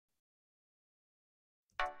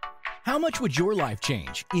How much would your life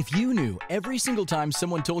change if you knew every single time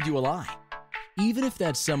someone told you a lie? Even if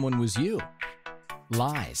that someone was you.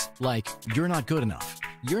 Lies like you're not good enough,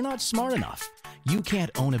 you're not smart enough, you can't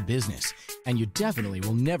own a business, and you definitely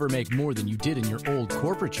will never make more than you did in your old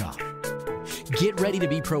corporate job. Get ready to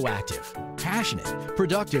be proactive, passionate,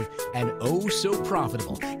 productive, and oh so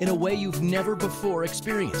profitable in a way you've never before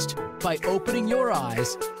experienced by opening your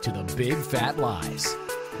eyes to the big fat lies.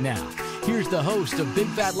 Now, here's the host of Big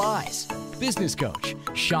Fat Lies, business coach,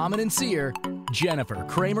 shaman and seer, Jennifer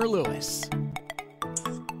Cramer Lewis.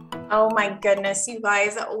 Oh my goodness, you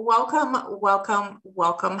guys, welcome, welcome,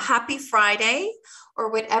 welcome. Happy Friday, or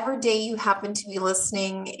whatever day you happen to be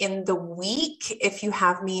listening in the week, if you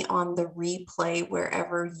have me on the replay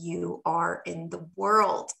wherever you are in the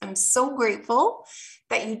world. I'm so grateful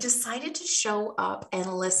that you decided to show up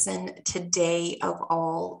and listen today of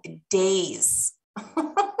all days.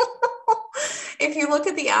 If you look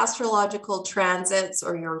at the astrological transits,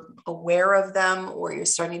 or you're aware of them, or you're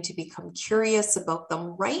starting to become curious about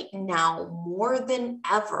them right now more than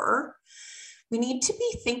ever, we need to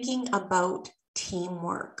be thinking about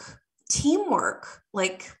teamwork. Teamwork,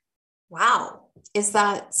 like, wow, is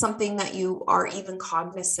that something that you are even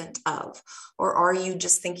cognizant of? Or are you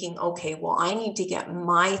just thinking, okay, well, I need to get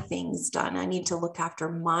my things done. I need to look after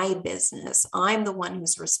my business. I'm the one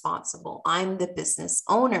who's responsible. I'm the business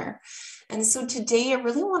owner. And so today I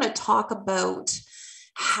really want to talk about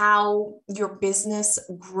how your business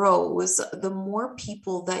grows the more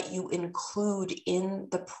people that you include in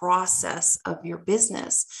the process of your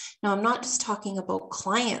business. Now, I'm not just talking about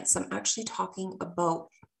clients. I'm actually talking about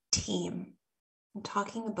team. I'm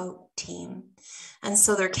talking about team. And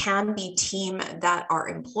so there can be team that are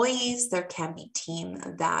employees. There can be team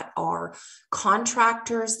that are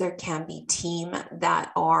contractors. There can be team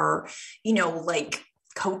that are, like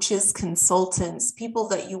coaches, consultants, people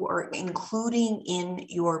that you are including in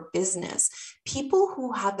your business, people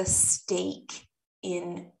who have a stake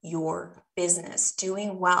in your business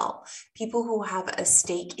doing well, people who have a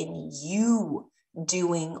stake in you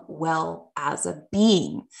doing well as a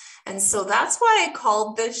being. And so that's why I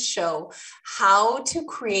called this show How to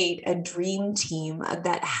Create a Dream Team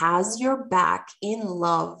That Has Your Back in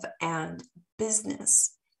Love and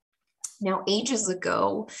Business. Now, ages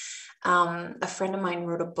ago, a friend of mine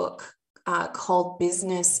wrote a book called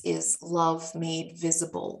Business is Love Made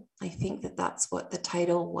Visible. I think that's what the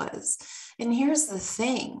title was. And here's the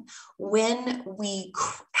thing. When we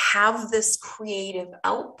have this creative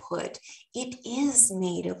output, it is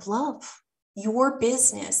made of love. Your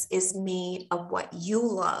business is made of what you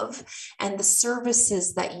love and the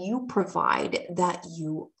services that you provide that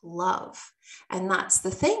you love. And that's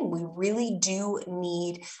the thing. We really do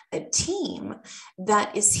need a team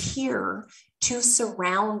that is here to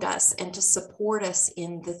surround us and to support us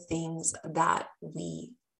in the things that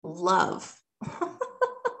we love.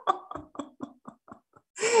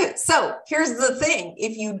 So here's the thing.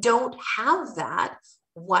 If you don't have that,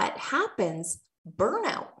 what happens?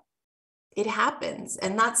 Burnout. It happens.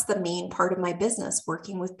 And that's the main part of my business,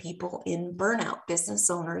 working with people in burnout, business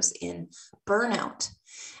owners in burnout.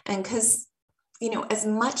 And because, as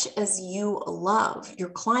much as you love your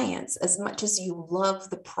clients, as much as you love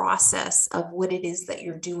the process of what it is that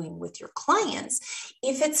you're doing with your clients,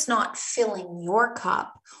 if it's not filling your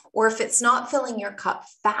cup, or if it's not filling your cup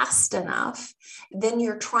fast enough, then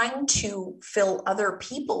you're trying to fill other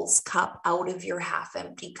people's cup out of your half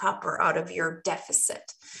empty cup or out of your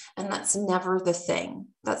deficit. And that's never the thing.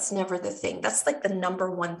 That's never the thing. That's like the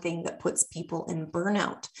number one thing that puts people in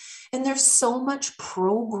burnout. And there's so much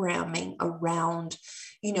programming around,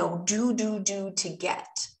 do to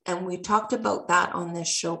get. And we talked about that on this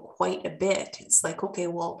show quite a bit. It's like, okay,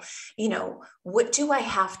 well, what do I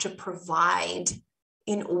have to provide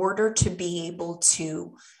in order to be able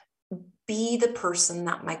to be the person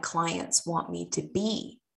that my clients want me to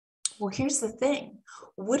be? Well, here's the thing.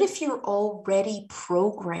 What if you're already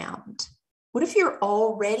programmed? What if you're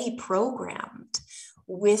already programmed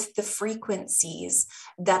with the frequencies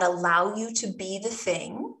that allow you to be the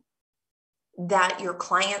thing that your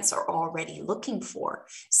clients are already looking for?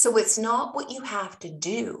 So it's not what you have to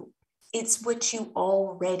do. It's what you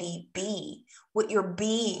already be. What your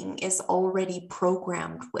being is already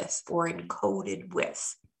programmed with or encoded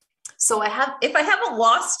with. So if I haven't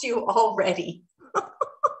lost you already,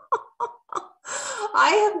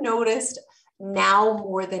 I have noticed now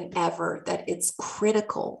more than ever that it's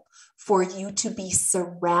critical for you to be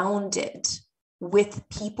surrounded with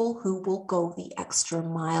people who will go the extra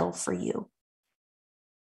mile for you.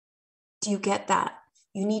 Do you get that?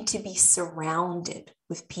 You need to be surrounded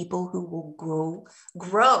with people who will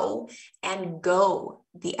grow and go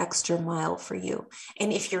the extra mile for you.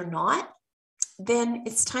 And if you're not, then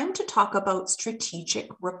it's time to talk about strategic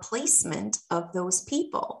replacement of those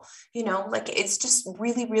people. Like it's just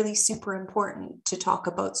really, really super important to talk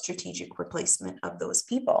about strategic replacement of those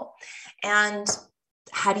people. And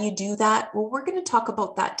how do you do that? Well, we're going to talk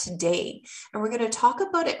about that today. And we're going to talk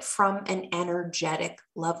about it from an energetic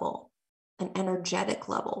level.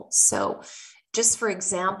 So just for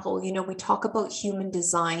example, we talk about human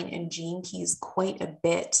design and gene keys quite a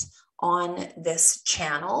bit on this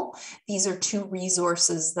channel. These are two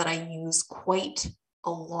resources that I use quite a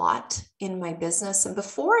lot in my business. And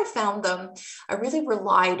before I found them, I really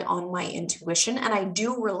relied on my intuition, and I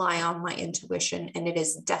do rely on my intuition, and it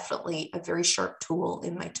is definitely a very sharp tool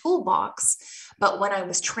in my toolbox. But when I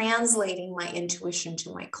was translating my intuition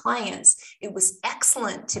to my clients, it was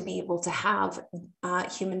excellent to be able to have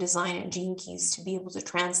human design and gene keys to be able to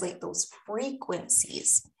translate those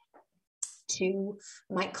frequencies to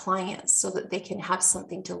my clients so that they can have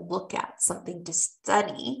something to look at, something to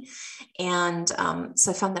study. And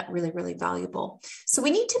so I found that really, really valuable. So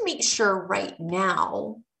we need to make sure right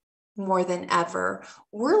now, more than ever,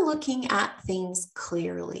 we're looking at things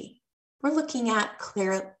clearly. We're looking at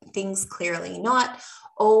things clearly, not,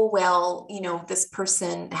 oh, well, this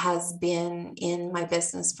person has been in my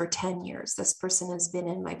business for 10 years. This person has been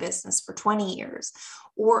in my business for 20 years.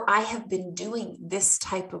 Or I have been doing this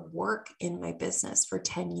type of work in my business for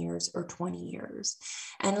 10 years or 20 years.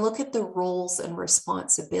 And look at the roles and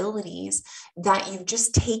responsibilities that you've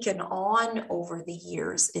just taken on over the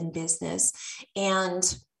years in business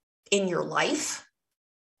and in your life.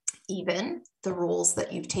 Even the roles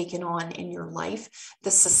that you've taken on in your life,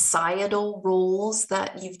 the societal roles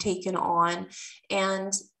that you've taken on,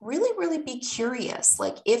 and really, really be curious.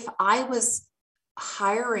 Like, if I was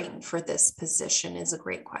hiring for this position is a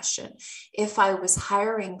great question. If I was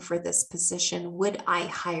hiring for this position, would I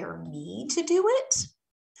hire me to do it?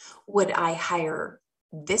 Would I hire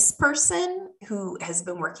this person who has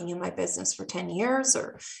been working in my business for 10 years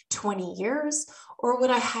or 20 years? Or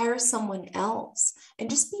would I hire someone else? And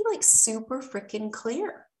just be like super freaking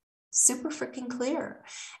clear.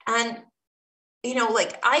 And,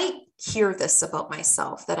 like I hear this about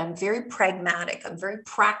myself, that I'm very pragmatic. I'm very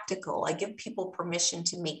practical. I give people permission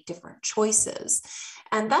to make different choices.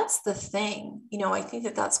 And that's the thing. I think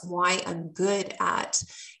that that's why I'm good at,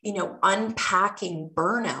 unpacking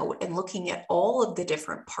burnout and looking at all of the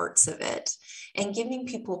different parts of it and giving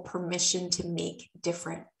people permission to make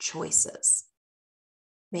different choices.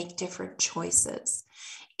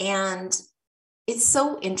 And it's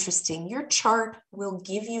so interesting. Your chart will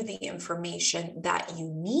give you the information that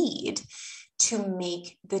you need to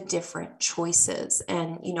make the different choices.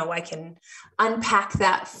 And, I can unpack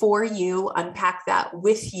that for you, unpack that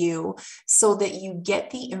with you so that you get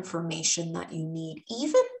the information that you need,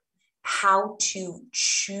 even how to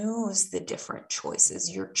choose the different choices.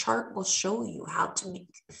 Your chart will show you how to make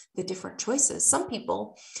the different choices. Some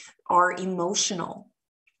people are emotional.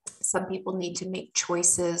 Some people need to make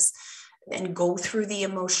choices and go through the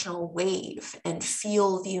emotional wave and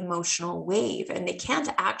feel the emotional wave. And they can't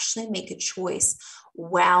actually make a choice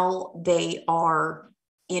while they are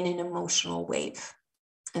in an emotional wave.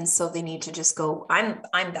 And so they need to just go, I'm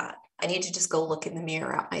that. I need to just go look in the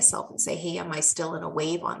mirror at myself and say, hey, am I still in a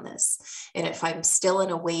wave on this? And if I'm still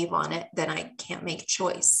in a wave on it, then I can't make a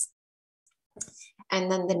choice.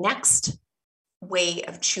 And then the next way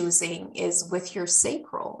of choosing is with your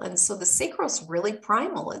sacral. And so the sacral is really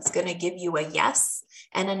primal. It's going to give you a yes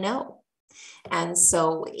and a no. And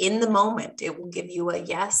so in the moment, it will give you a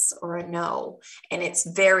yes or a no. And it's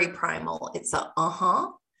very primal. It's a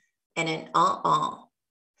and an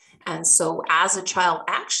And so as a child,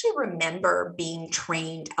 I actually remember being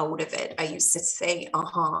trained out of it. I used to say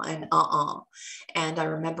and And I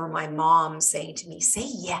remember my mom saying to me, say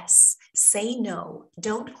yes, say no,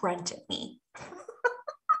 don't grunt at me.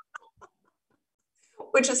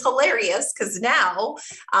 Which is hilarious because now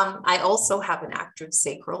I also have an active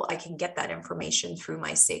sacral. I can get that information through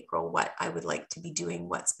my sacral, what I would like to be doing,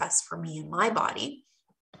 what's best for me and my body.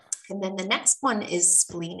 And then the next one is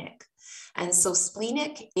splenic. And so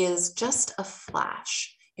splenic is just a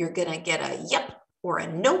flash. You're going to get a yep or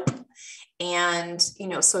a nope. And,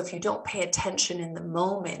 so if you don't pay attention in the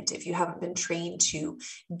moment, if you haven't been trained to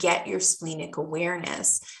get your splenic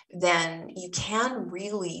awareness, then you can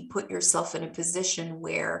really put yourself in a position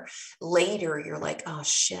where later you're like, oh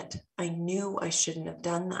shit, I knew I shouldn't have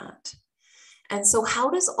done that. And so how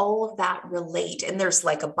does all of that relate? And there's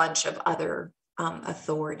like a bunch of other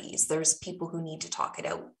authorities. There's people who need to talk it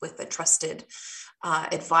out with a trusted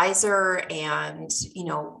advisor, and,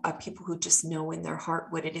 people who just know in their heart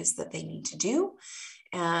what it is that they need to do.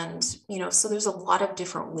 And, so there's a lot of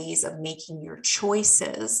different ways of making your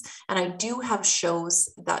choices. And I do have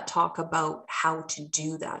shows that talk about how to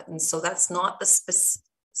do that. And so that's not the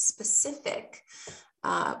specific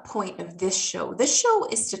point of this show. This show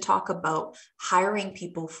is to talk about hiring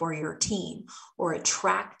people for your team or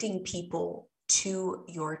attracting people to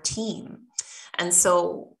your team. And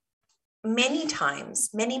so many times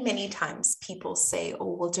people say,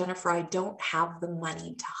 oh, well, Jennifer, I don't have the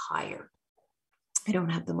money to hire. I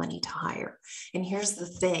don't have the money to hire. And here's the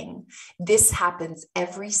thing. This happens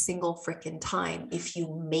every single freaking time. If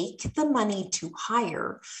you make the money to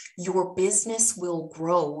hire, your business will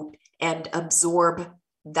grow and absorb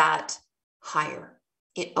that hire.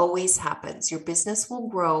 It always happens. Your business will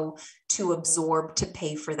grow to absorb, to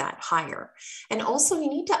pay for that hire. And also you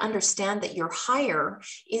need to understand that your hire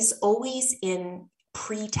is always in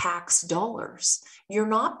pre-tax dollars. You're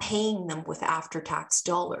not paying them with after-tax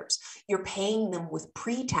dollars. You're paying them with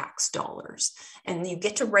pre-tax dollars. And you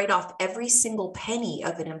get to write off every single penny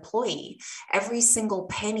of an employee, every single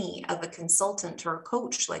penny of a consultant or a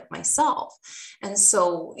coach like myself. And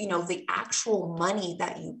so, the actual money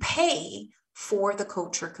that you pay for the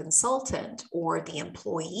coach or consultant or the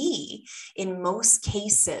employee, in most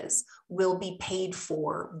cases, will be paid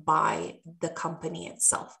for by the company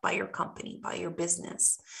itself, by your company, by your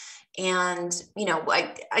business. And,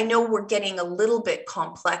 I know we're getting a little bit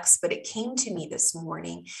complex, but it came to me this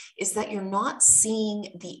morning is that you're not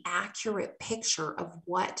seeing the accurate picture of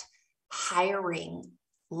what hiring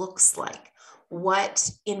looks like, what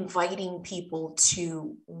inviting people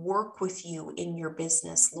to work with you in your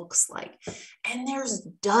business looks like. And there's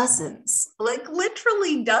dozens, like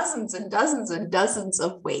literally dozens and dozens and dozens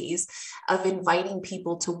of ways of inviting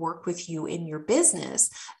people to work with you in your business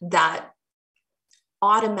that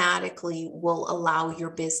automatically will allow your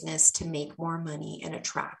business to make more money and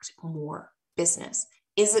attract more business.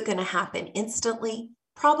 Is it going to happen instantly?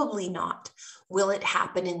 Probably not. Will it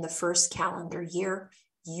happen in the first calendar year?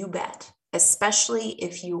 You bet. Especially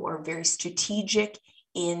if you are very strategic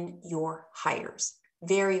in your hires,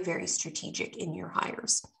 very, very strategic in your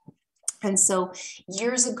hires. And so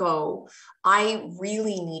years ago, I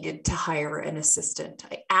really needed to hire an assistant.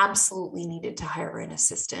 I absolutely needed to hire an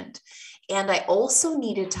assistant. And I also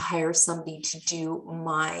needed to hire somebody to do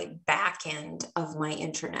my back end of my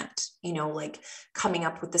internet, like coming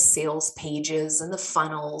up with the sales pages and the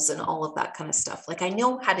funnels and all of that kind of stuff. Like I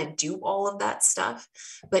know how to do all of that stuff,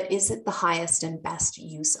 but is it the highest and best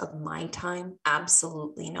use of my time?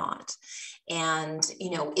 Absolutely not. And,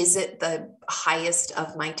 is it the highest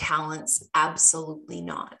of my talents? Absolutely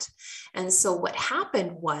not. And so what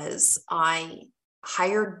happened was I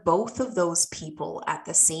hired both of those people at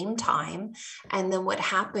the same time. And then what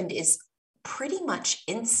happened is pretty much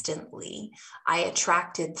instantly, I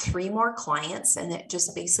attracted 3 more clients, and it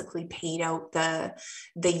just basically paid out the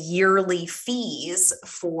yearly fees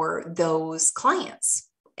for those clients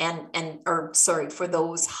for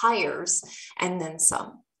those hires, and then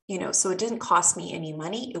some, so it didn't cost me any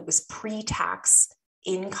money. It was pre-tax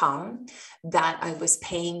income that I was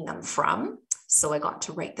paying them from. So I got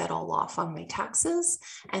to write that all off on my taxes.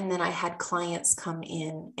 And then I had clients come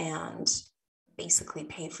in and basically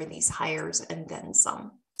pay for these hires and then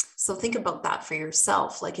some. So think about that for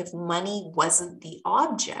yourself. Like if money wasn't the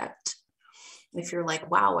object, if you're like,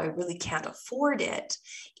 wow, I really can't afford it,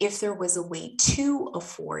 if there was a way to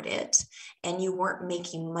afford it and you weren't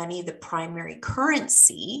making money the primary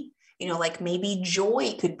currency, like maybe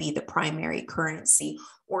joy could be the primary currency,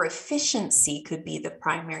 or efficiency could be the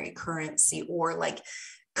primary currency, or like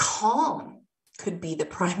calm could be the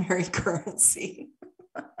primary currency.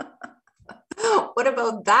 What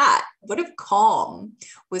about that? What if calm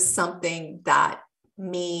was something that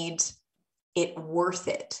made it worth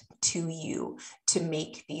it to you to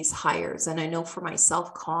make these hires? And I know for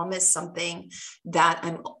myself, calm is something that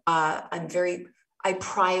I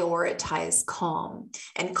prioritize calm,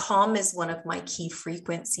 and calm is one of my key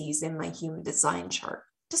frequencies in my human design chart.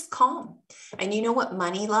 Just calm. And you know what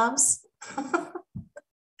money loves?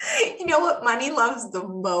 You know what money loves the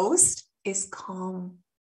most is calm.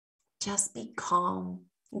 Just be calm.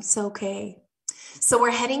 It's okay. So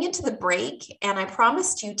we're heading into the break, and I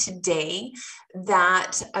promised you today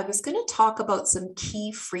that I was going to talk about some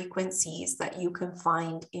key frequencies that you can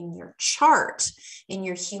find in your chart, in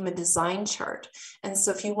your human design chart. And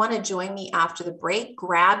so if you want to join me after the break,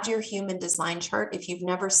 grab your human design chart. If you've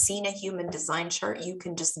never seen a human design chart, you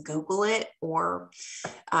can just Google it or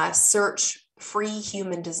search free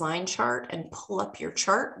human design chart and pull up your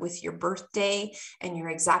chart with your birthday and your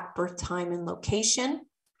exact birth time and location.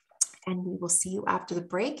 And we will see you after the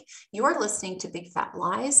break. You're listening to Big Fat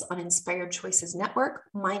Lies on Inspired Choices Network.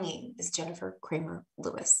 My name is Jennifer Cramer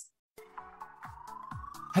Lewis.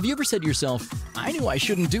 Have you ever said to yourself, I knew I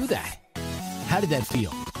shouldn't do that? How did that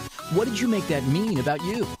feel? What did you make that mean about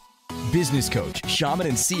you? Business coach, shaman,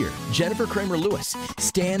 and seer Jennifer Cramer Lewis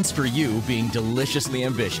stands for you being deliciously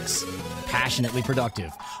ambitious, passionately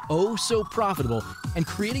productive, oh so profitable, and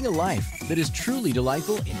creating a life that is truly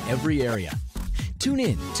delightful in every area. Tune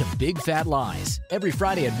in to Big Fat Lies every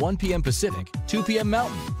Friday at 1 p.m. Pacific, 2 p.m.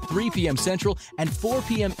 Mountain, 3 p.m. Central, and 4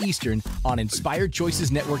 p.m. Eastern on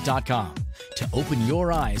InspiredChoicesNetwork.com to open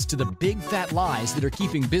your eyes to the big fat lies that are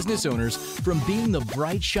keeping business owners from being the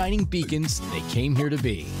bright, shining beacons they came here to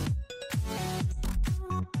be.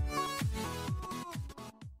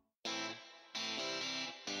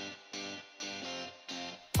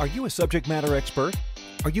 Are you a subject matter expert?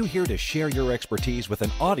 Are you here to share your expertise with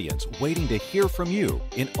an audience waiting to hear from you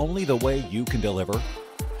in only the way you can deliver?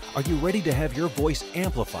 Are you ready to have your voice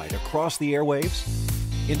amplified across the airwaves?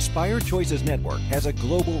 Inspired Choices Network has a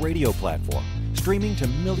global radio platform streaming to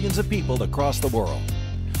millions of people across the world.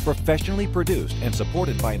 Professionally produced and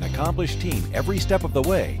supported by an accomplished team every step of the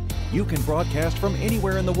way, you can broadcast from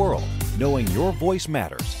anywhere in the world, knowing your voice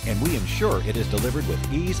matters, and we ensure it is delivered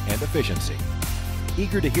with ease and efficiency.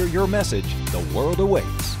 Eager to hear your message, the world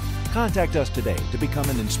awaits. Contact us today to become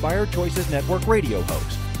an Inspired Choices Network radio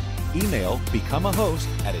host. Email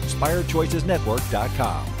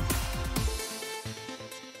becomeahost@inspiredchoicesnetwork.com.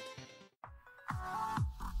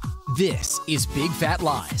 This is Big Fat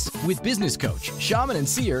Lies with business coach, shaman, and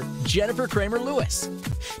seer Jennifer Cramer Lewis.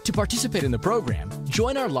 To participate in the program,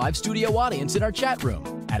 join our live studio audience in our chat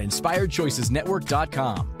room at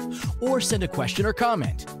InspiredChoicesNetwork.com or send a question or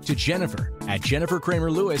comment to Jennifer at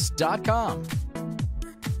JenniferCramerLewis.com.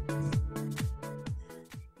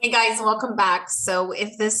 Hey guys, welcome back. So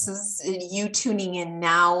if this is you tuning in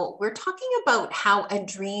now, we're talking about how a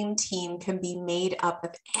dream team can be made up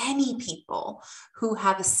of any people who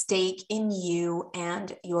have a stake in you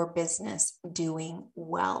and your business doing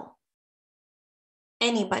well.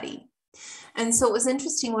 Anybody. And so it was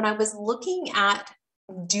interesting when I was looking at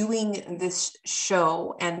doing this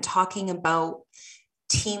show and talking about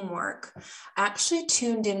teamwork. I actually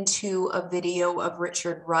tuned into a video of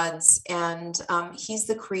Richard Rudd's, and he's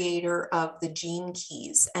the creator of the Gene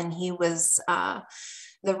Keys, and he was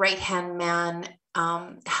the right-hand man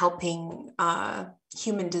helping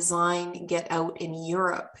human design get out in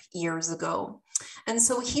Europe years ago. And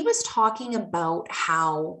so he was talking about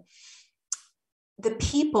how the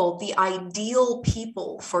people, the ideal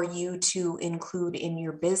people for you to include in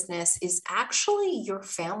your business is actually your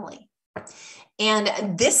family.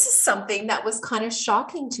 And this is something that was kind of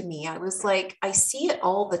shocking to me. I was like, I see it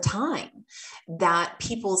all the time that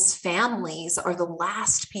people's families are the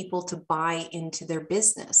last people to buy into their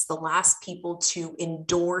business, the last people to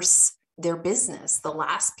endorse their business, the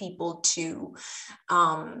last people to,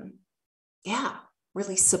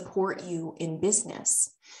 really support you in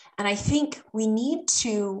business. And I think we need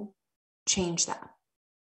to change that.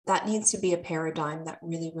 That needs to be a paradigm that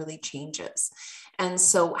really, really changes. And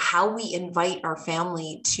so how we invite our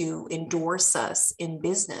family to endorse us in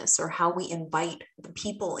business, or how we invite the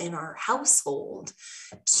people in our household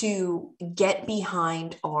to get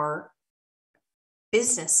behind our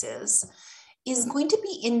businesses, is going to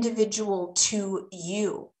be individual to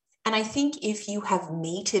you. And I think if you have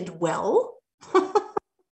mated well,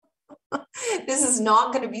 this is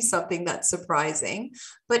not going to be something that's surprising,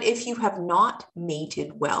 but if you have not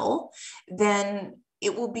mated well, then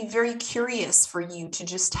it will be very curious for you to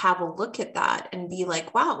just have a look at that and be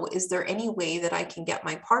like, wow, is there any way that I can get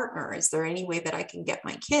my partner? Is there any way that I can get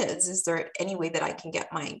my kids? Is there any way that I can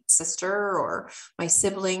get my sister or my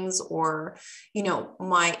siblings or,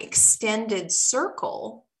 my extended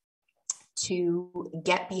circle to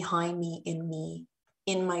get behind me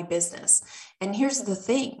in my business? And here's the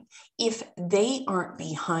thing, if they aren't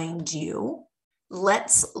behind you,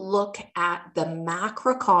 let's look at the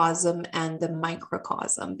macrocosm and the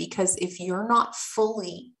microcosm, because if you're not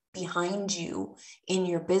fully behind you in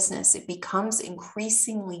your business, it becomes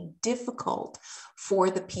increasingly difficult for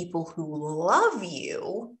the people who love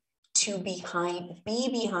you to be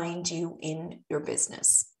behind you in your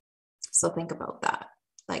business. So think about that.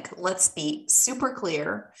 Like, let's be super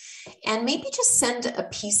clear, and maybe just send a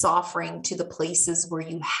peace offering to the places where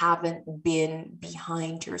you haven't been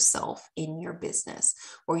behind yourself in your business,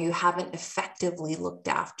 or you haven't effectively looked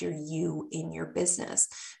after you in your business.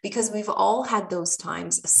 Because we've all had those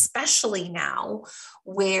times, especially now,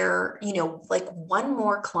 where, like one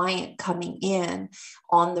more client coming in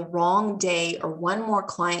on the wrong day, or one more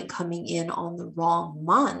client coming in on the wrong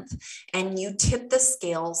month, and you tip the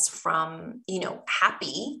scales from,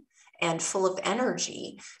 happy and full of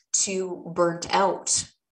energy to burnt out.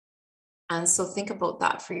 And so think about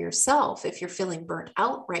that for yourself. If you're feeling burnt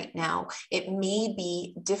out right now, it may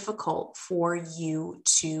be difficult for you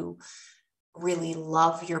to really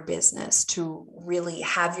love your business, to really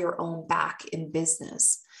have your own back in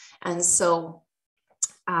business. And so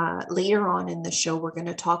later on in the show, we're going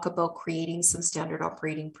to talk about creating some standard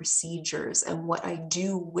operating procedures and what I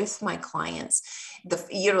do with my clients.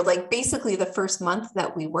 Basically the first month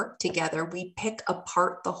that we work together, we pick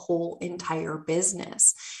apart the whole entire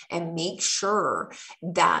business and make sure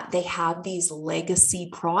that they have these legacy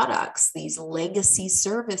products, these legacy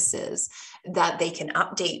services that they can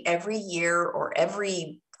update every year or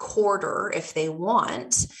every quarter if they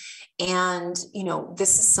want. And,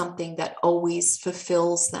 this is something that always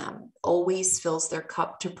fulfills them, always fills their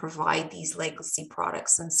cup to provide these legacy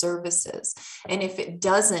products and services. And if it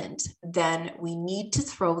doesn't, then we need to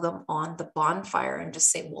throw them on the bonfire and just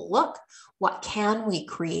say, well, look, what can we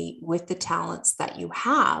create with the talents that you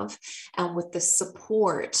have and with the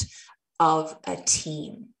support of a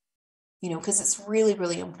team? Because it's really,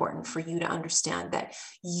 really important for you to understand that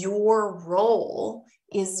your role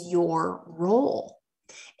is your role.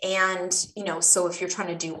 And, so if you're trying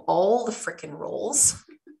to do all the freaking roles,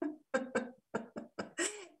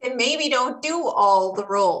 then maybe don't do all the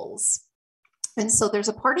roles. And so there's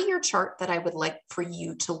a part of your chart that I would like for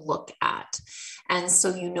you to look at. And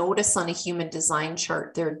so you notice on a human design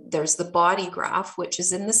chart, there's the body graph, which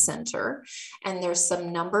is in the center. And there's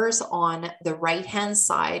some numbers on the right-hand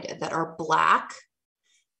side that are black.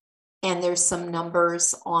 And there's some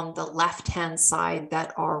numbers on the left-hand side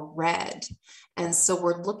that are red. And so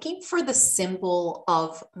we're looking for the symbol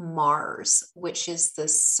of Mars, which is the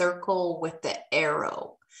circle with the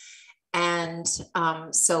arrow. And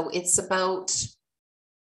so it's about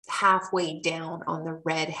halfway down on the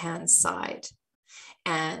red-hand side.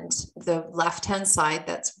 And the left-hand side,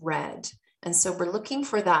 that's red. And so we're looking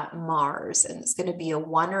for that Mars, and it's going to be a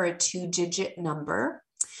 1 or a 2-digit number.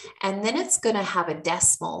 And then it's going to have a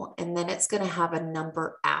decimal, and then it's going to have a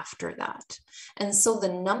number after that. And so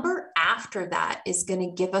the number after that is going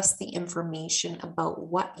to give us the information about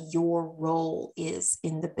what your role is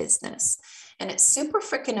in the business. And it's super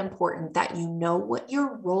freaking important that you know what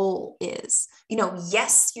your role is.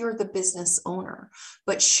 Yes, you're the business owner,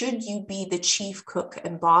 but should you be the chief cook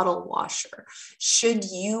and bottle washer? Should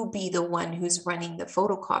you be the one who's running the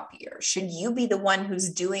photocopier? Should you be the one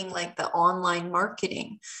who's doing like the online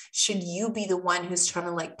marketing? Should you be the one who's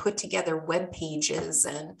trying to put together web pages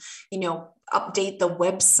and, update the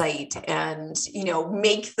website and,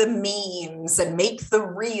 make the memes and make the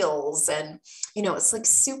reels? And, it's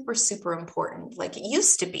super, super important. Like it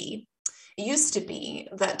used to be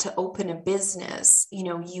that to open a business,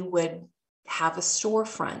 you would have a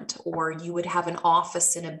storefront or you would have an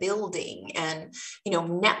office in a building, and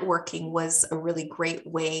networking was a really great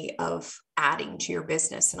way of adding to your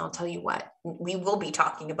business. And I'll tell you what, we will be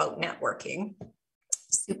talking about networking.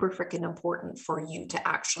 Super freaking important for you to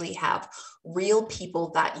actually have real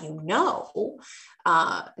people that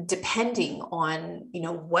depending on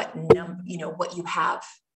what you have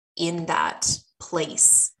in that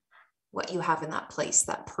place. What you have in that place,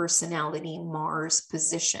 that personality Mars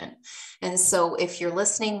position. And so if you're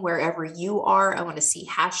listening wherever you are, I want to see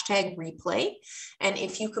 #replay. And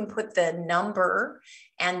if you can put the number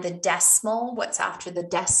and the decimal, what's after the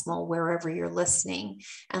decimal, wherever you're listening,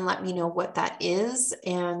 and let me know what that is.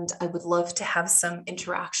 And I would love to have some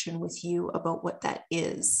interaction with you about what that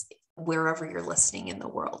is, wherever you're listening in the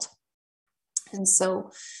world. And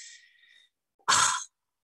so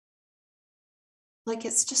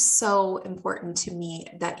it's just so important to me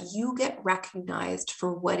that you get recognized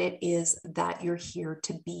for what it is that you're here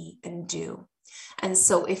to be and do. And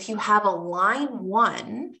so if you have a line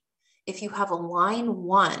 1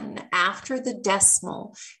 after the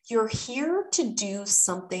decimal, you're here to do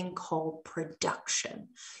something called production.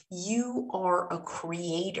 You are a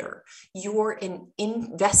creator. You're an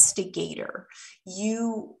investigator.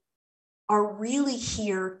 You are really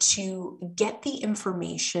here to get the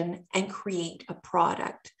information and create a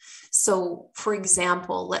product. So, for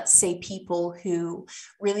example, let's say people who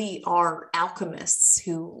really are alchemists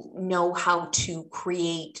who know how to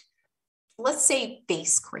create, let's say,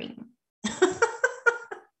 face cream.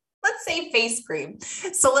 Let's say face cream.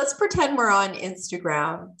 So let's pretend we're on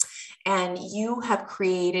Instagram and you have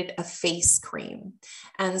created a face cream.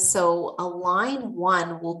 And so a line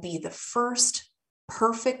 1 will be the first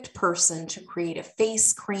perfect person to create a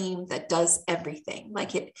face cream that does everything.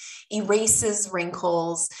 Like it erases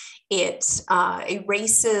wrinkles, it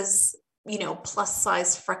erases, plus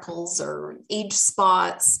size freckles or age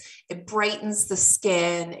spots. It brightens the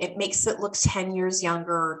skin. It makes it look 10 years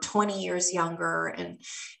younger, 20 years younger. And,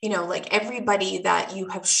 like everybody that you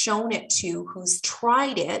have shown it to who's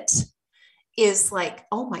tried it is like,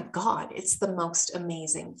 oh my God, it's the most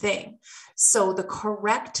amazing thing. So the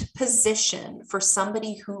correct position for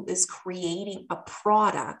somebody who is creating a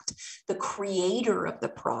product, the creator of the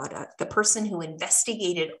product, the person who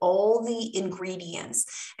investigated all the ingredients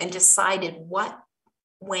and decided what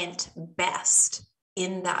went best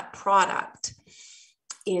in that product,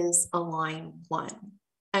 is a line 1.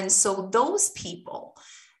 And so those people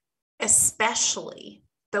especially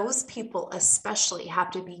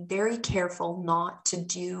have to be very careful not to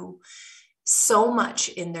do so much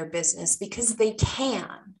in their business because they're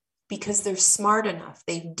smart enough.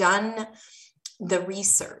 They've done the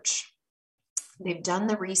research,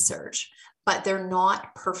 but they're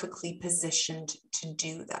not perfectly positioned to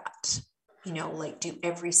do that, like do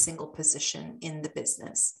every single position in the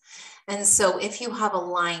business. And so if you have a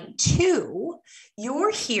line 2,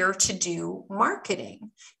 you're here to do marketing.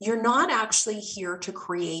 You're not actually here to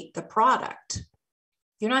create the product.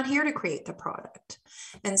 You're not here to create the product.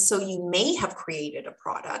 And so you may have created a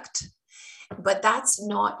product, but that's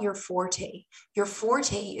not your forte. Your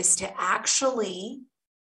forte is to actually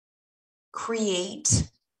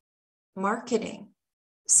create marketing.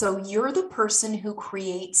 So you're the person who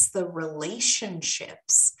creates the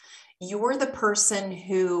relationships. You're the person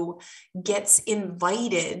who gets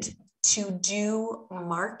invited to do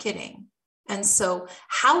marketing. And so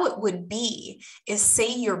how it would be is,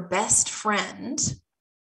 say your best friend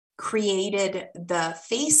created the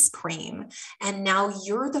face cream and now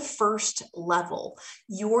you're the first level.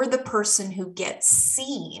 You're the person who gets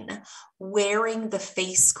seen wearing the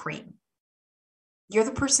face cream. You're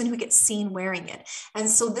the person who gets seen wearing it. And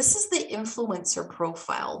so this is the influencer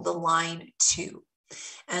profile, the line 2.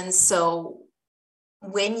 And so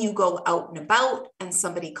when you go out and about and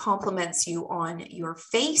somebody compliments you on your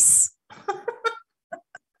face,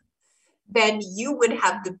 then you would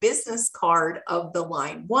have the business card of the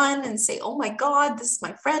line 1 and say, oh my God, this is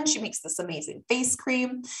my friend. She makes this amazing face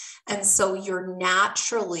cream. And so you're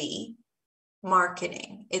naturally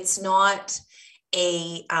marketing. It's not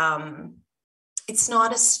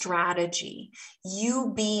a strategy.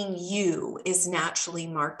 You being you is naturally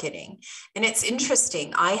marketing. And it's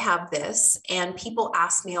interesting. I have this and people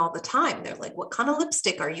ask me all the time. They're like, what kind of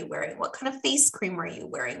lipstick are you wearing? What kind of face cream are you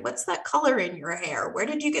wearing? What's that color in your hair? Where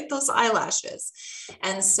did you get those eyelashes?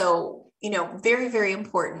 And so, very, very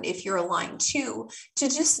important if you're a line 2 to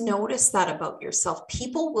just notice that about yourself.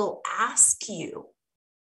 People will ask you.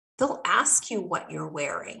 They'll ask you what you're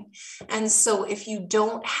wearing. And so if you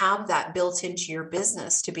don't have that built into your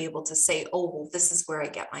business to be able to say, oh, well, this is where I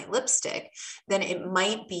get my lipstick, then it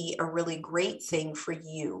might be a really great thing for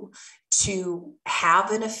you to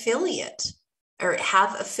have an affiliate or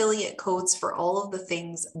have affiliate codes for all of the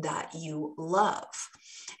things that you love.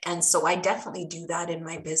 And so I definitely do that in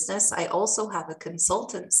my business. I also have a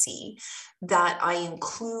consultancy that I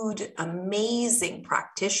include amazing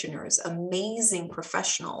practitioners, amazing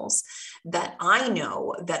professionals that I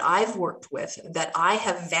know, that I've worked with, that I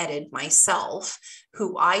have vetted myself,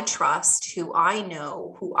 who I trust, who I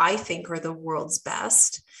know, who I think are the world's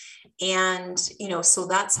best. And, so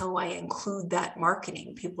that's how I include that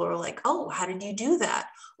marketing. People are like, oh, how did you do that?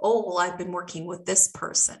 Oh, well, I've been working with this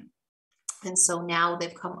person. And so now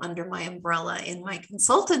they've come under my umbrella in my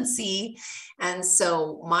consultancy. And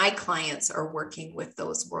so my clients are working with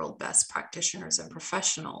those world best practitioners and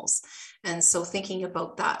professionals. And so thinking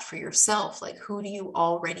about that for yourself, like who do you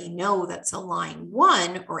already know that's a line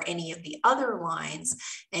 1 or any of the other lines,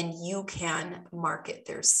 and you can market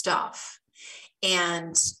their stuff.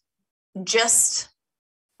 And just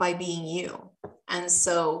by being you. And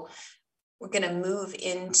so we're going to move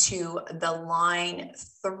into the line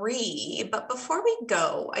 3. But before we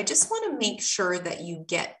go, I just want to make sure that you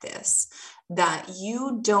get this, that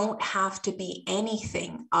you don't have to be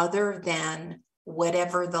anything other than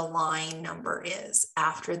whatever the line number is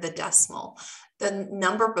after the decimal. The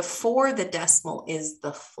number before the decimal is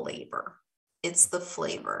the flavor. It's the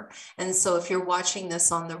flavor. And so if you're watching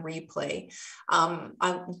this on the replay,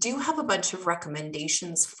 I do have a bunch of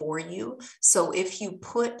recommendations for you. So if you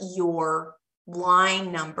put your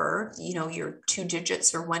line number, your 2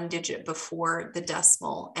 digits or 1 digit before the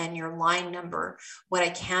decimal and your line number, what I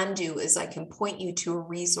can do is I can point you to a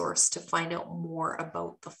resource to find out more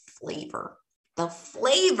about the flavor. The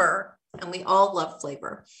flavor. And we all love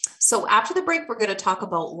flavor. So after the break, we're going to talk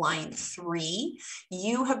about line 3.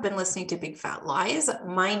 You have been listening to Big Fat Lies.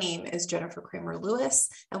 My name is Jennifer Cramer Lewis,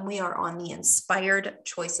 and we are on the Inspired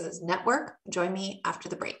Choices Network. Join me after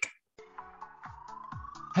the break.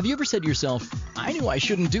 Have you ever said to yourself, I knew I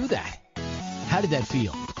shouldn't do that? How did that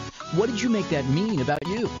feel? What did you make that mean about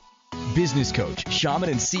you? Business coach, shaman,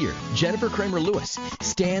 and seer Jennifer Cramer Lewis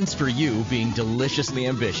stands for you being deliciously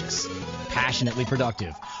ambitious, passionately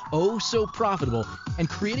productive, oh so profitable, and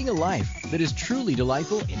creating a life that is truly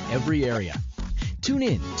delightful in every area. Tune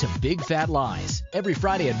in to Big Fat Lies every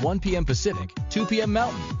Friday at 1 p.m. Pacific, 2 p.m.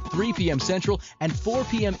 Mountain, 3 p.m. Central, and 4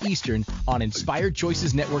 p.m. Eastern on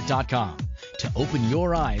InspiredChoicesNetwork.com to open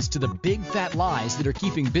your eyes to the big fat lies that are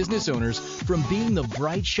keeping business owners from being the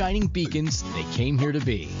bright shining beacons they came here to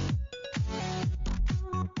be.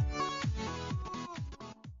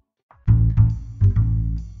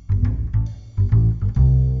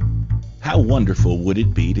 How wonderful would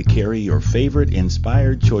it be to carry your favorite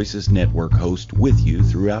Inspired Choices Network host with you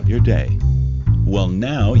throughout your day? Well,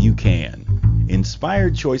 now you can.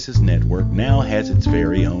 Inspired Choices Network now has its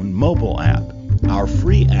very own mobile app. Our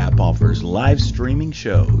free app offers live streaming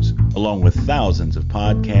shows, along with thousands of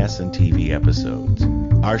podcasts and TV episodes.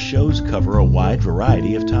 Our shows cover a wide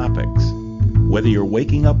variety of topics. Whether you're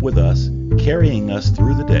waking up with us, carrying us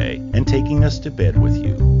through the day, and taking us to bed with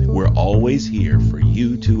you, we're always here for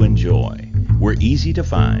you to enjoy. We're easy to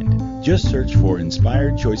find. Just search for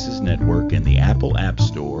Inspired Choices Network in the Apple App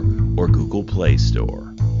Store or Google Play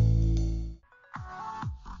Store.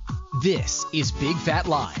 This is Big Fat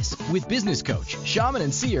Lies with business coach, shaman,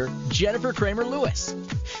 and seer Jennifer Cramer Lewis.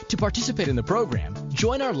 To participate in the program,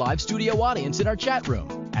 join our live studio audience in our chat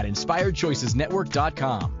room at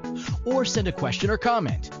InspiredChoicesNetwork.com or send a question or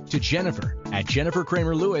comment to Jennifer at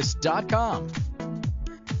JenniferCramerLewis.com.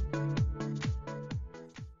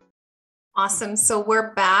 Awesome. So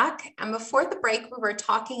we're back. And before the break, we were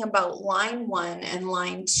talking about line 1 and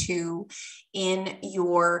line 2 in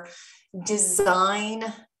your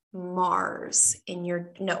design Mars in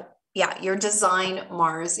your design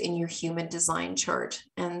Mars in your human design chart.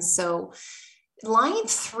 And so line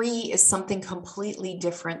 3 is something completely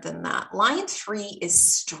different than that. Line 3 is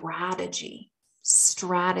strategy.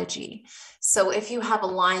 So if you have a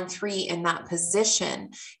line 3 in that position,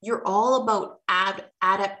 you're all about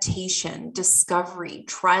adaptation, discovery,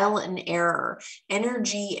 trial and error,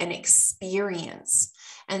 energy and experience.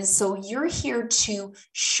 And so you're here to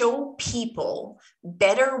show people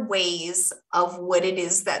better ways of what it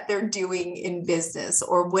is that they're doing in business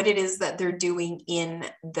or what it is that they're doing in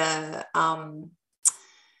the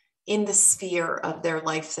sphere of their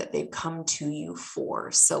life that they've come to you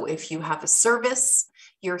for. So if you have a service,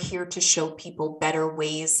 you're here to show people better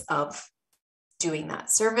ways of doing that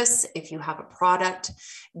service. If you have a product,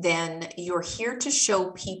 then you're here to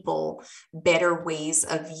show people better ways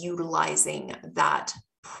of utilizing that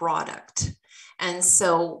product. And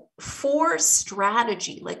so for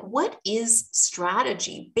strategy, like what is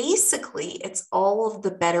strategy? Basically, it's all of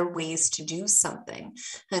the better ways to do something.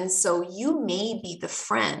 And so you may be the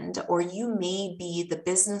friend or you may be the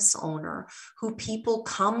business owner who people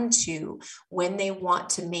come to when they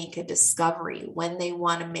want to make a discovery, when they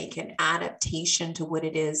want to make an adaptation to what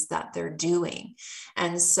it is that they're doing.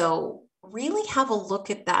 And so really have a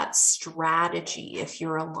look at that strategy if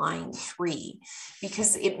you're a line 3,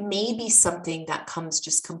 because it may be something that comes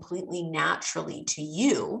just completely naturally to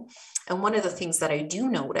you. And one of the things that I do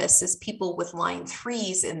notice is people with line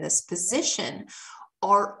 3s in this position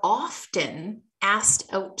are often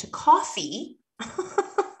asked out to coffee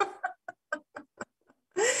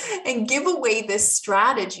and give away this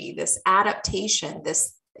strategy, this adaptation,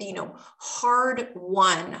 this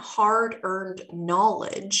hard-won, hard-earned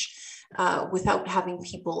knowledge without having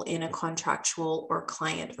people in a contractual or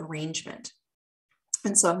client arrangement.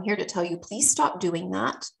 And so I'm here to tell you, please stop doing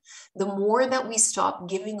that. The more that we stop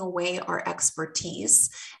giving away our expertise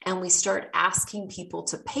and we start asking people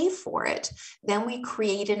to pay for it, then we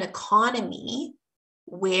create an economy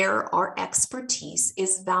where our expertise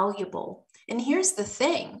is valuable. And here's the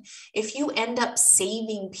thing, if you end up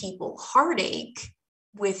saving people heartache,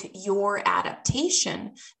 with your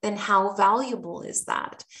adaptation, then how valuable is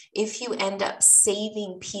that? If you end up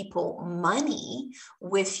saving people money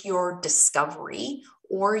with your discovery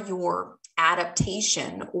or your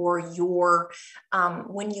adaptation, or your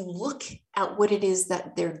when you look at what it is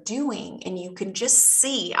that they're doing, and you can just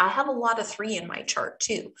see, I have a lot of 3 in my chart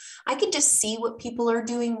too. I can just see what people are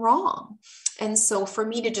doing wrong. And so for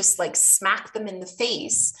me to just like smack them in the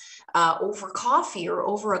face over coffee or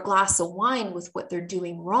over a glass of wine with what they're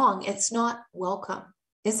doing wrong, it's not welcome,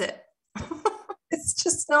 is it? It's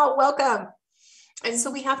just not welcome. And so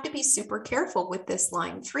we have to be super careful with this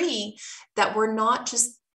line 3, that we're not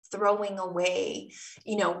just throwing away,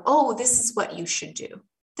 oh, this is what you should do.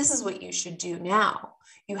 This is what you should do now.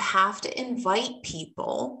 You have to invite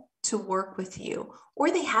people to work with you,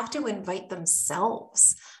 or they have to invite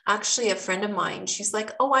themselves. Actually, a friend of mine, she's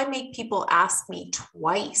like, oh, I make people ask me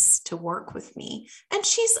twice to work with me. And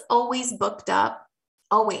she's always booked up,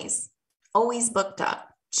 always booked up.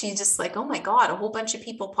 She's just like, oh my God, a whole bunch of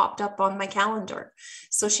people popped up on my calendar.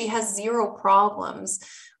 So she has 0 problems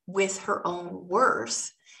with her own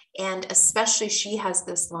worth. And especially she has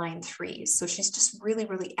this line 3. So she's just really,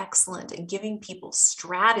 really excellent at giving people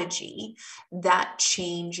strategy that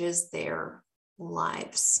changes their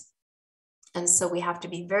lives. And so we have to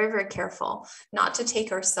be very, very careful not to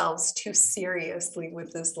take ourselves too seriously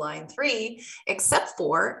with this line 3, except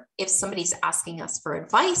for if somebody's asking us for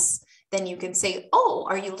advice, then you can say, oh,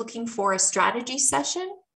 are you looking for a strategy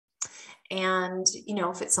session? And,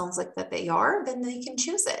 if it sounds like that they are, then they can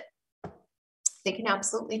choose it. They can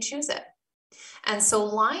absolutely choose it. And so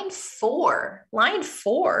line 4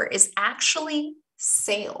 is actually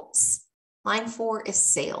sales. Line 4 is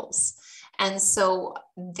sales. And so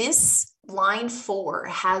this line 4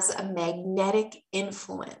 has a magnetic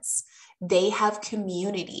influence. They have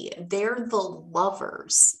community. They're the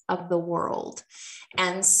lovers of the world.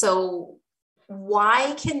 And so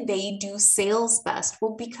why can they do sales best?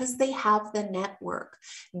 Well, because they have the network,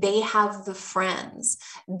 they have the friends.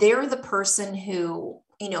 They're the person who,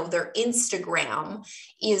 their Instagram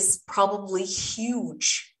is probably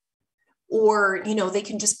huge, or, they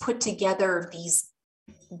can just put together these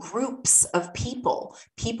groups of people.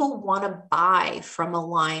 People want to buy from a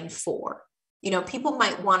line 4. People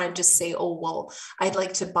might want to just say, oh, well, I'd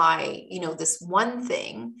like to buy, this one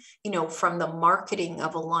thing, from the marketing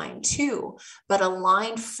of a line 2, but a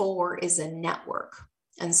line 4 is a network.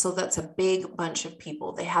 And so that's a big bunch of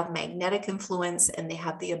people. They have magnetic influence and they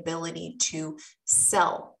have the ability to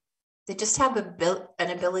sell. They just have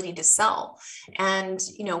an ability to sell. And,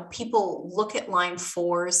 people look at line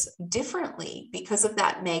 4s differently because of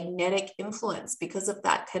that magnetic influence, because of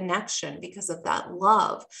that connection, because of that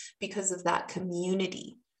love, because of that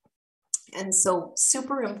community. And so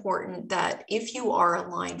super important that if you are a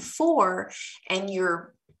line 4 and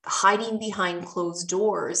you're hiding behind closed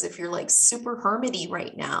doors, if you're like super hermity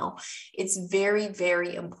right now, it's very,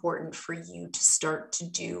 very important for you to start to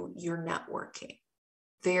do your networking.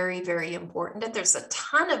 Very, very important. And there's a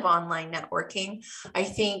ton of online networking. I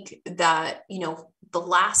think that, the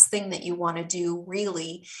last thing that you want to do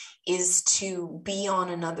really is to be on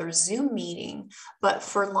another Zoom meeting. But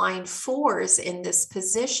for line 4s in this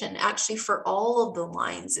position, actually for all of the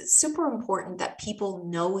lines, it's super important that people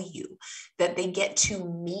know you, that they get to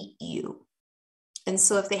meet you. And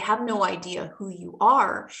so if they have no idea who you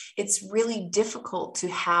are, it's really difficult to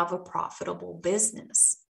have a profitable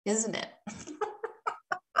business, isn't it?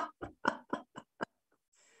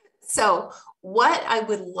 So what I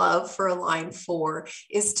would love for a line 4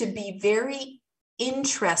 is to be very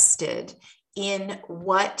interested in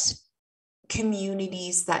what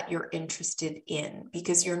communities that you're interested in,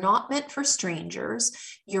 because you're not meant for strangers.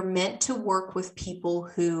 You're meant to work with people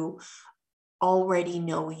who already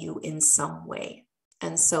know you in some way.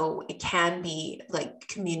 And so it can be like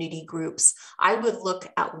community groups. I would look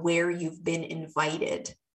at where you've been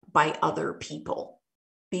invited by other people.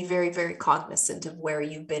 Be very, very cognizant of where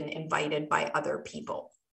you've been invited by other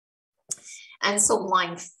people. And so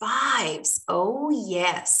line 5s, oh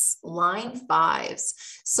yes, line 5s.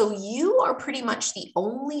 So you are pretty much the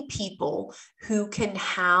only people who can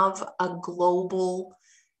have a global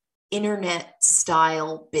internet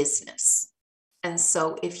style business. And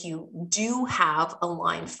so if you do have a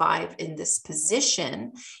line 5 in this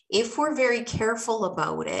position, if we're very careful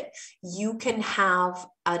about it, you can have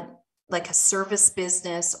a service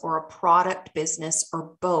business or a product business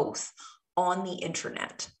or both on the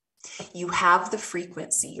internet. You have the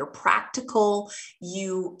frequency, you're practical,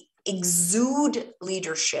 you exude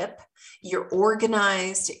leadership, you're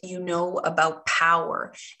organized, you know about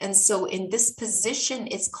power. And so in this position,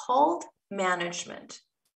 it's called management.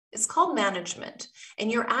 It's called management.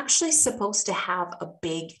 And you're actually supposed to have a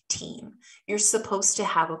big team. You're supposed to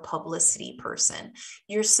have a publicity person.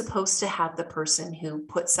 You're supposed to have the person who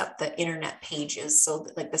puts up the internet pages, so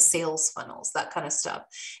that, like the sales funnels, that kind of stuff.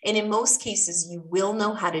 And in most cases, you will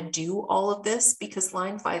know how to do all of this because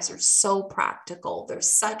line fives are so practical. They're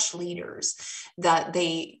such leaders that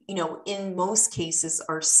they, in most cases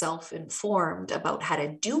are self-informed about how to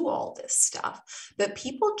do all this stuff. But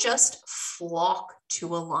people just flock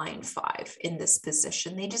to a line five in this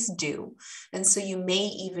position. They just do. And so you may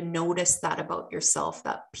even notice that about yourself,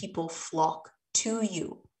 that people flock to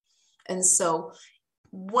you. And so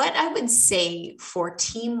what I would say for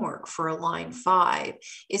teamwork for a line five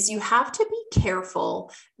is you have to be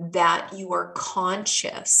careful that you are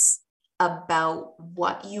conscious about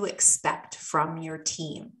what you expect from your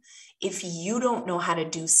team. If you don't know how to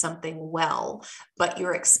do something well, but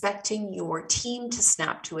you're expecting your team to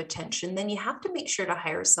snap to attention, then you have to make sure to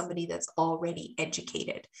hire somebody that's already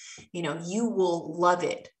educated. You will love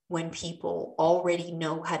it when people already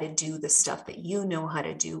know how to do the stuff that you know how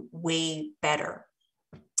to do way better.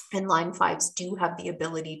 And line fives do have the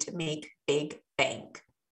ability to make big bank.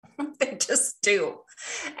 They just do.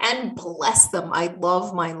 And bless them. I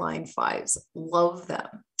love my line fives, love them.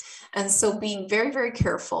 And so being very, very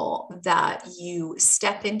careful that you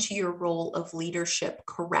step into your role of leadership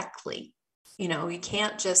correctly. You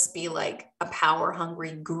can't just be like a power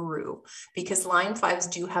hungry guru, because line fives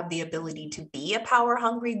do have the ability to be a power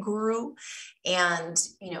hungry guru. And,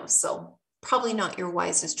 so probably not your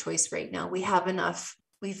wisest choice right now.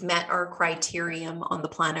 We've met our criterion on the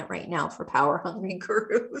planet right now for power hungry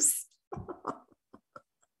gurus.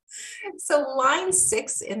 So line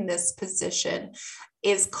six in this position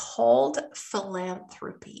is called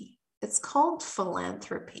philanthropy. It's called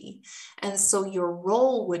philanthropy. And so your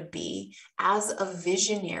role would be as a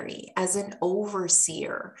visionary, as an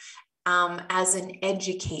overseer, as an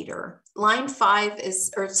educator. Line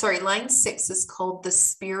six is called the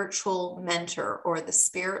spiritual mentor or the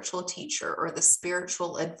spiritual teacher or the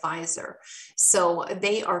spiritual advisor. So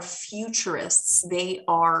they are futurists. They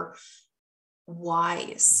are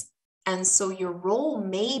wise. And so your role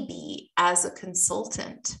may be as a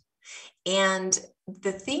consultant. And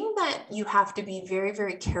the thing that you have to be very,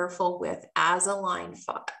 very careful with as a line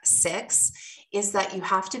six is that you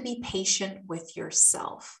have to be patient with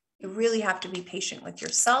yourself. You really have to be patient with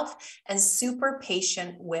yourself and super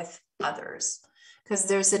patient with others.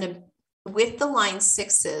 Because with the line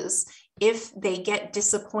sixes, if they get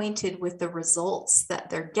disappointed with the results that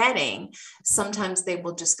they're getting, sometimes they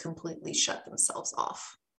will just completely shut themselves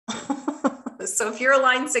off. So if you're a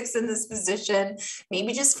line six in this position,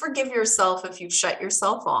 maybe just forgive yourself if you've shut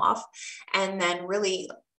yourself off, and then really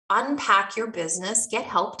unpack your business, get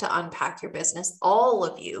help to unpack your business. All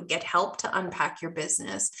of you get help to unpack your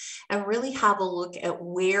business and really have a look at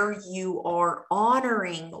where you are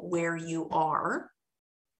honoring where you are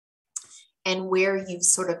and where you've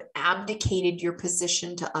sort of abdicated your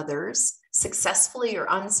position to others, successfully or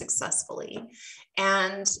unsuccessfully.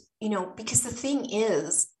 And, because the thing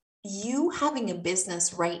is, you having a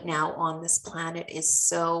business right now on this planet is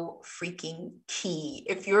so freaking key.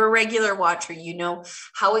 If you're a regular watcher, you know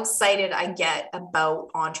how excited I get about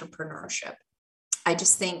entrepreneurship. I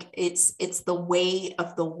just think it's the way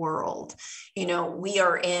of the world. We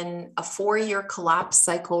are in a 4-year collapse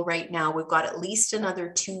cycle right now. We've got at least another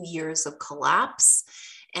 2 years of collapse.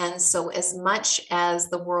 And so as much as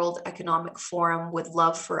the World Economic Forum would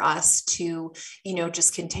love for us to,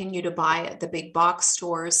 just continue to buy at the big box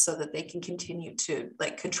stores so that they can continue to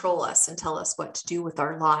control us and tell us what to do with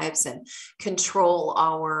our lives and control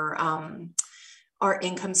our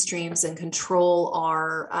income streams and control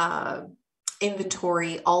our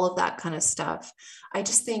inventory, all of that kind of stuff. I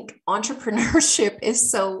just think entrepreneurship is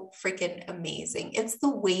so freaking amazing. It's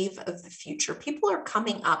the wave of the future. People are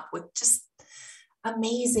coming up with just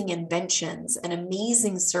amazing inventions and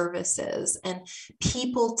amazing services, and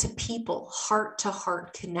people to people, heart to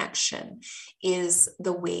heart connection is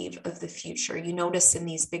the wave of the future. You notice in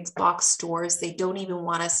these big box stores, they don't even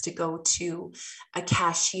want us to go to a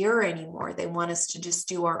cashier anymore. They want us to just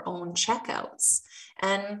do our own checkouts.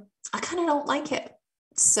 And I kind of don't like it.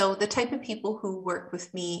 So the type of people who work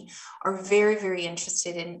with me are very, very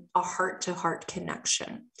interested in a heart-to-heart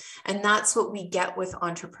connection. And that's what we get with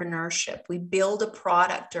entrepreneurship. We build a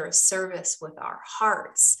product or a service with our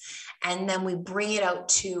hearts, and then we bring it out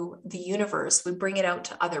to the universe. We bring it out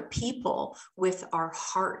to other people with our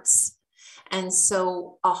hearts. And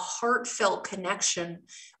so a heartfelt connection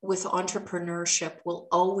with entrepreneurship will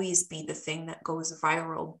always be the thing that goes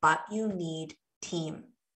viral, but you need team.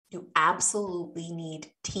 You absolutely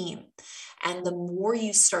need team. And the more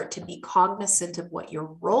you start to be cognizant of what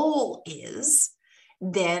your role is,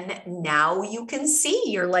 then now you can see,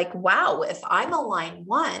 you're like, wow, if I'm a line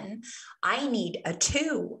 1, I need a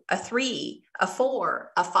 2, a 3, a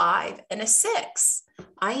 4, a 5, and a 6.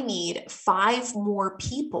 I need 5 more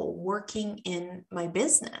people working in my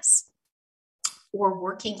business or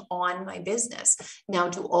working on my business. Now,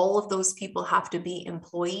 do all of those people have to be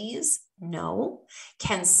employees? No.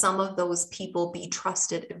 Can some of those people be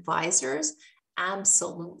trusted advisors?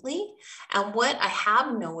 Absolutely. And what I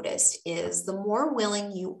have noticed is the more willing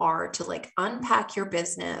you are to like unpack your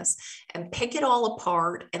business and pick it all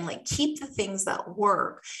apart and like keep the things that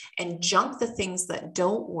work and junk the things that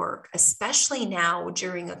don't work, especially now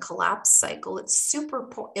during a collapse cycle, it's super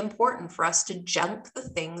important for us to junk the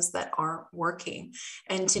things that aren't working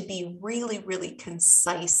and to be really, really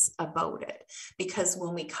concise about it. Because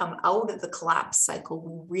when we come out of the collapse cycle,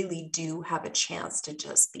 we really do have a chance to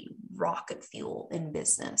just be rocket fuel in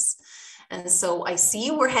business. And so I see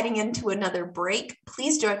we're heading into another break.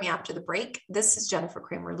 Please join me after the break. This is Jennifer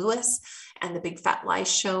Cramer Lewis and the Big Fat Lies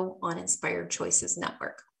Show on Inspired Choices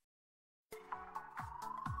Network.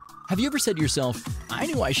 Have you ever said to yourself, I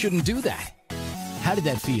knew I shouldn't do that? How did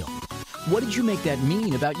that feel? What did you make that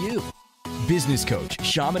mean about you? Business coach,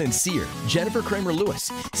 shaman, and seer Jennifer Cramer Lewis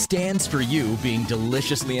stands for you being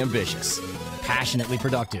deliciously ambitious, passionately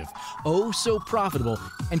productive, oh so profitable,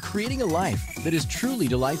 and creating a life that is truly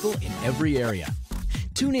delightful in every area.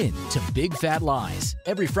 Tune in to Big Fat Lies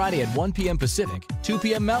every Friday at 1 p.m. Pacific, 2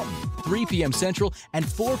 p.m. Mountain, 3 p.m. Central, and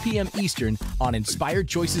 4 p.m. Eastern on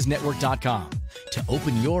InspiredChoicesNetwork.com to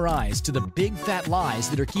open your eyes to the big fat lies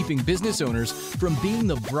that are keeping business owners from being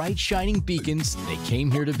the bright shining beacons they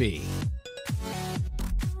came here to be.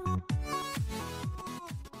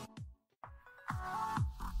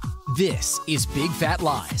 This is Big Fat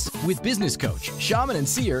Lies with business coach, shaman, and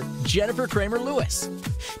seer Jennifer Cramer Lewis.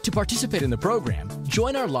 To participate in the program,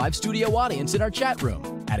 join our live studio audience in our chat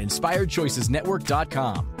room at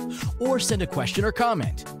InspiredChoicesNetwork.com or send a question or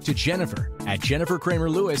comment to Jennifer at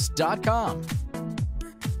JenniferCramerLewis.com.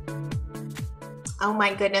 Oh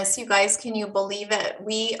my goodness, you guys, can you believe it?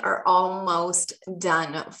 We are almost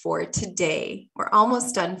done for today. We're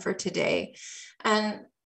almost done for today. And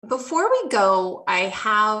before we go,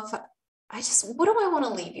 what do I want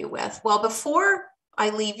to leave you with? Well, before I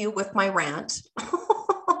leave you with my rant, I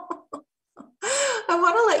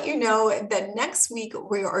want to let you know that next week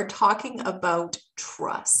we are talking about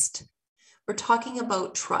trust. We're talking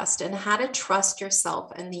about trust and how to trust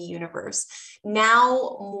yourself and the universe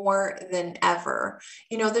now more than ever.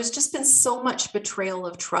 You know, there's just been so much betrayal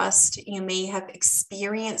of trust. You may have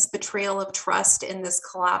experienced betrayal of trust in this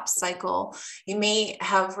collapse cycle. You may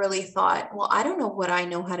have really thought, well, I don't know what I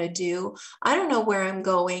know how to do. I don't know where I'm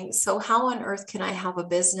going. So how on earth can I have a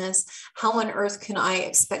business? How on earth can I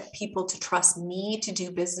expect people to trust me to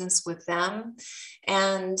do business with them?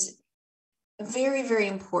 And very, very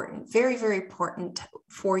important, very, very important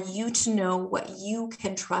for you to know what you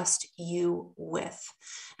can trust you with.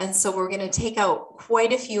 And so we're going to take out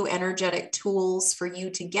quite a few energetic tools for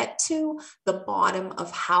you to get to the bottom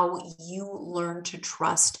of how you learn to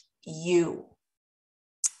trust you.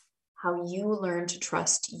 How you learn to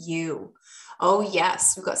trust you. Oh,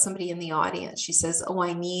 yes, we've got somebody in the audience. She says, oh,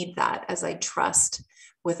 I need that as I trust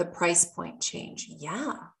with a price point change.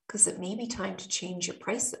 Yeah. Because it may be time to change your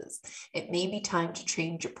prices. It may be time to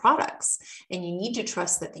change your products. And you need to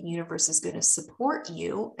trust that the universe is going to support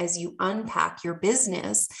you as you unpack your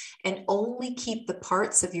business and only keep the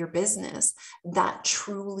parts of your business that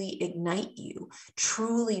truly ignite you,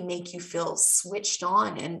 truly make you feel switched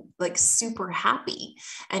on and like super happy.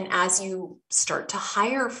 And as you start to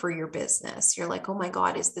hire for your business, you're like, oh my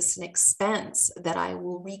God, is this an expense that I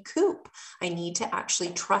will recoup? I need to actually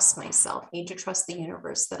trust myself. I need to trust the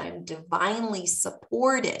universe that I'm divinely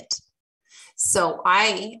supported. So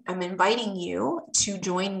I am inviting you to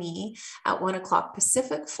join me at 1 o'clock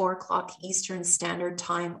Pacific, 4 o'clock Eastern Standard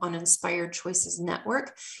Time on Inspired Choices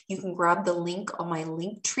Network. You can grab the link on my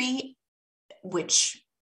link tree, which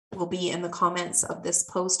will be in the comments of this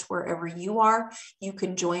post wherever you are. You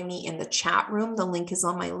can join me in the chat room. The link is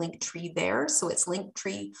on my link tree there. So it's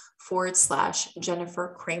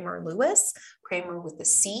linktree/Jennifer Cramer Lewis, Cramer with a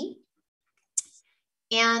C.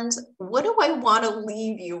 And what do I want to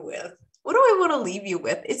leave you with? What do I want to leave you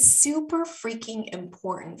with? It's super freaking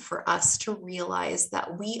important for us to realize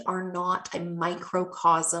that we are not a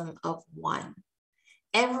microcosm of one.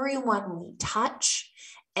 Everyone we touch,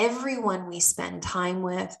 everyone we spend time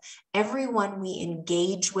with, everyone we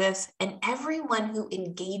engage with, and everyone who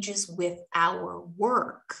engages with our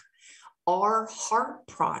work our heart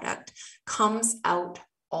product comes out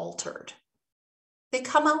altered. They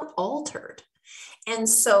come out altered. And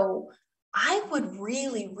so I would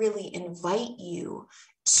really, really invite you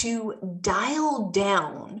to dial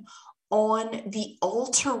down on the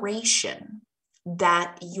alteration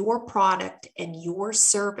that your product and your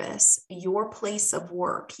service, your place of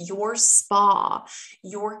work, your spa,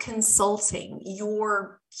 your consulting,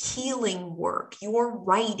 your healing work, your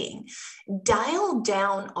writing, dial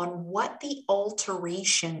down on what the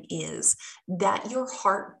alteration is that your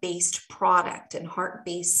heart-based product and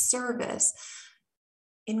heart-based service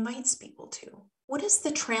invites people to. What is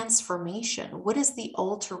the transformation? What is the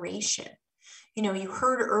alteration? You know, you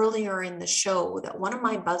heard earlier in the show that one of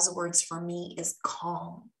my buzzwords for me is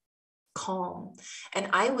calm, calm. And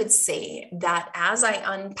I would say that as I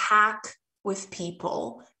unpack with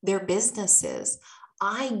people their businesses,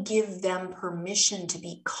 I give them permission to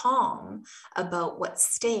be calm about what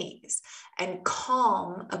stays and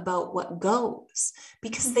calm about what goes,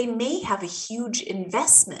 because they may have a huge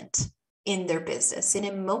investment in their business. And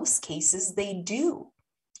in most cases, they do.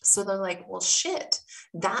 So they're like, well, shit,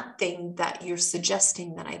 that thing that you're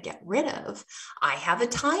suggesting that I get rid of, I have a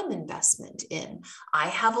time investment in, I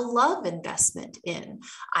have a love investment in,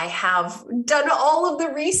 I have done all of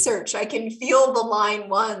the research. I can feel the line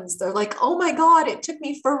ones. They're like, oh my God, it took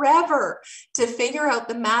me forever to figure out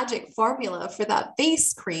the magic formula for that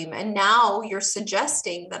face cream. And now you're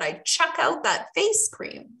suggesting that I chuck out that face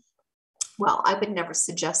cream. Well, I would never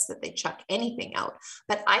suggest that they chuck anything out,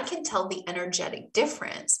 but I can tell the energetic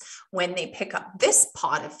difference when they pick up this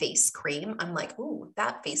pot of face cream. I'm like, ooh,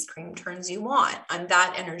 that face cream turns you on. I'm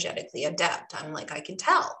that energetically adept. I'm like, I can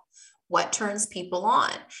tell what turns people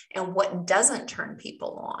on and what doesn't turn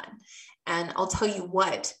people on. And I'll tell you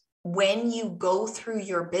what, when you go through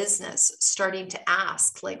your business, starting to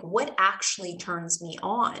ask, like, what actually turns me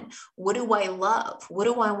on? What do I love? What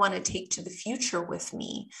do I want to take to the future with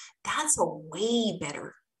me? That's a way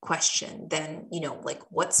better question than, like,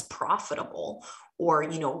 what's profitable, or,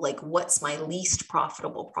 like, what's my least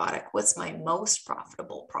profitable product? What's my most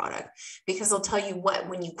profitable product? Because I'll tell you what,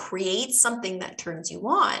 when you create something that turns you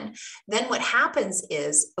on, then what happens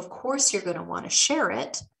is, of course, you're going to want to share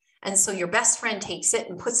it. And so your best friend takes it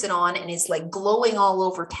and puts it on and is like glowing all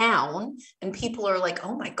over town. And people are like,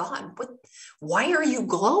 oh my God, why are you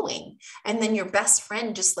glowing? And then your best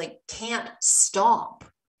friend just like can't stop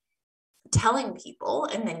telling people.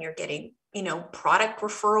 And then you're getting, product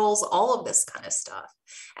referrals, all of this kind of stuff.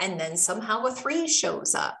 And then somehow a 3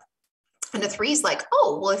 shows up. And a 3 is like,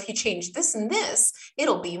 oh, well, if you change this and this,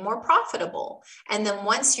 it'll be more profitable. And then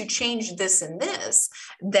once you change this and this,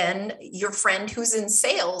 then your friend who's in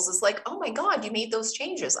sales is like, oh my God, you made those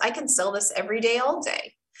changes. I can sell this every day, all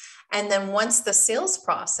day. And then once the sales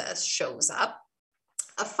process shows up,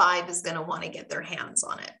 a 5 is going to want to get their hands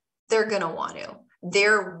on it. They're going to want to.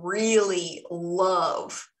 They're really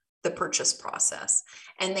love the purchase process,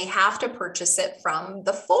 and they have to purchase it from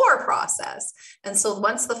the 4 process. And so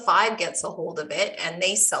once the 5 gets a hold of it and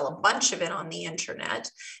they sell a bunch of it on the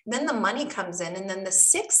internet, then the money comes in, and then the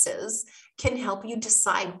 6s can help you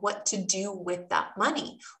decide what to do with that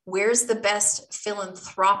money. Where's the best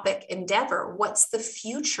philanthropic endeavor? What's the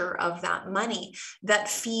future of that money that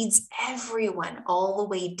feeds everyone all the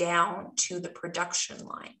way down to the production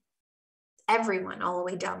line? Everyone all the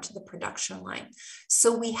way down to the production line.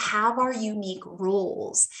 So we have our unique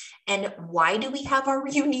roles. And why do we have our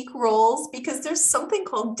unique roles? Because there's something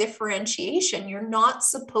called differentiation. You're not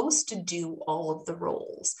supposed to do all of the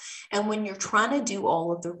roles. And when you're trying to do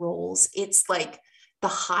all of the roles, it's like the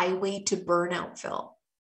highway to burnout, Phil.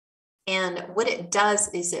 And what it does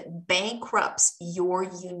is it bankrupts your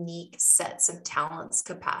unique sets of talents,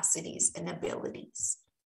 capacities, and abilities.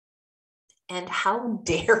 And how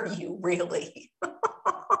dare you, really?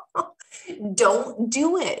 Don't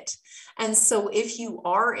do it. And so if you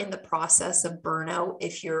are in the process of burnout,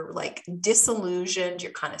 if you're like disillusioned,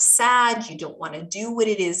 you're kind of sad, you don't want to do what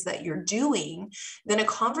it is that you're doing, then a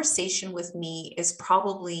conversation with me is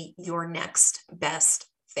probably your next best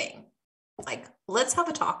thing. Like, let's have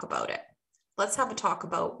a talk about it. Let's have a talk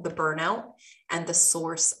about the burnout and the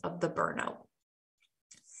source of the burnout.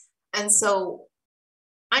 And so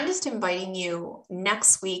I'm just inviting you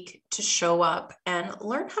next week to show up and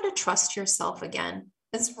learn how to trust yourself again.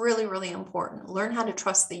 It's really, really important. Learn how to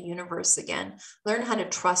trust the universe again. Learn how to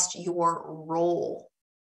trust your role,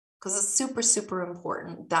 because it's super, super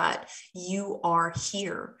important that you are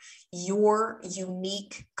here. Your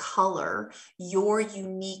unique color, your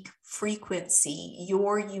unique frequency,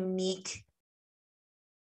 your unique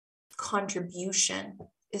contribution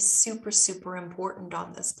is super, super important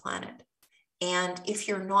on this planet. And if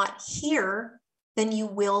you're not here, then you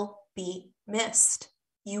will be missed.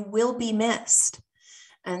 You will be missed.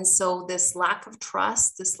 And so this lack of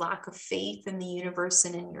trust, this lack of faith in the universe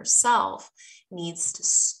and in yourself needs to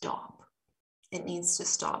stop. It needs to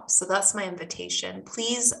stop. So that's my invitation.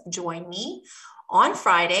 Please join me on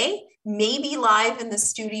Friday, maybe live in the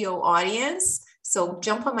studio audience. So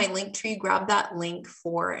jump on my link tree, grab that link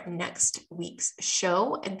for next week's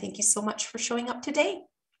show. And thank you so much for showing up today.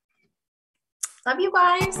 Love you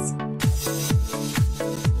guys.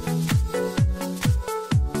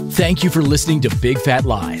 Thank you for listening to Big Fat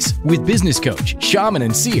Lies with business coach, shaman,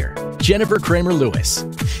 and seer, Jennifer Cramer Lewis.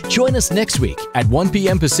 Join us next week at 1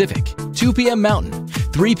 p.m. Pacific, 2 p.m. Mountain,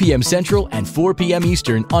 3 p.m. Central, and 4 p.m.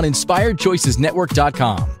 Eastern on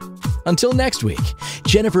InspiredChoicesNetwork.com. Until next week,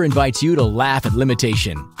 Jennifer invites you to laugh at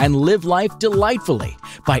limitation and live life delightfully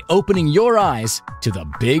by opening your eyes to the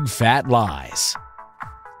big fat lies.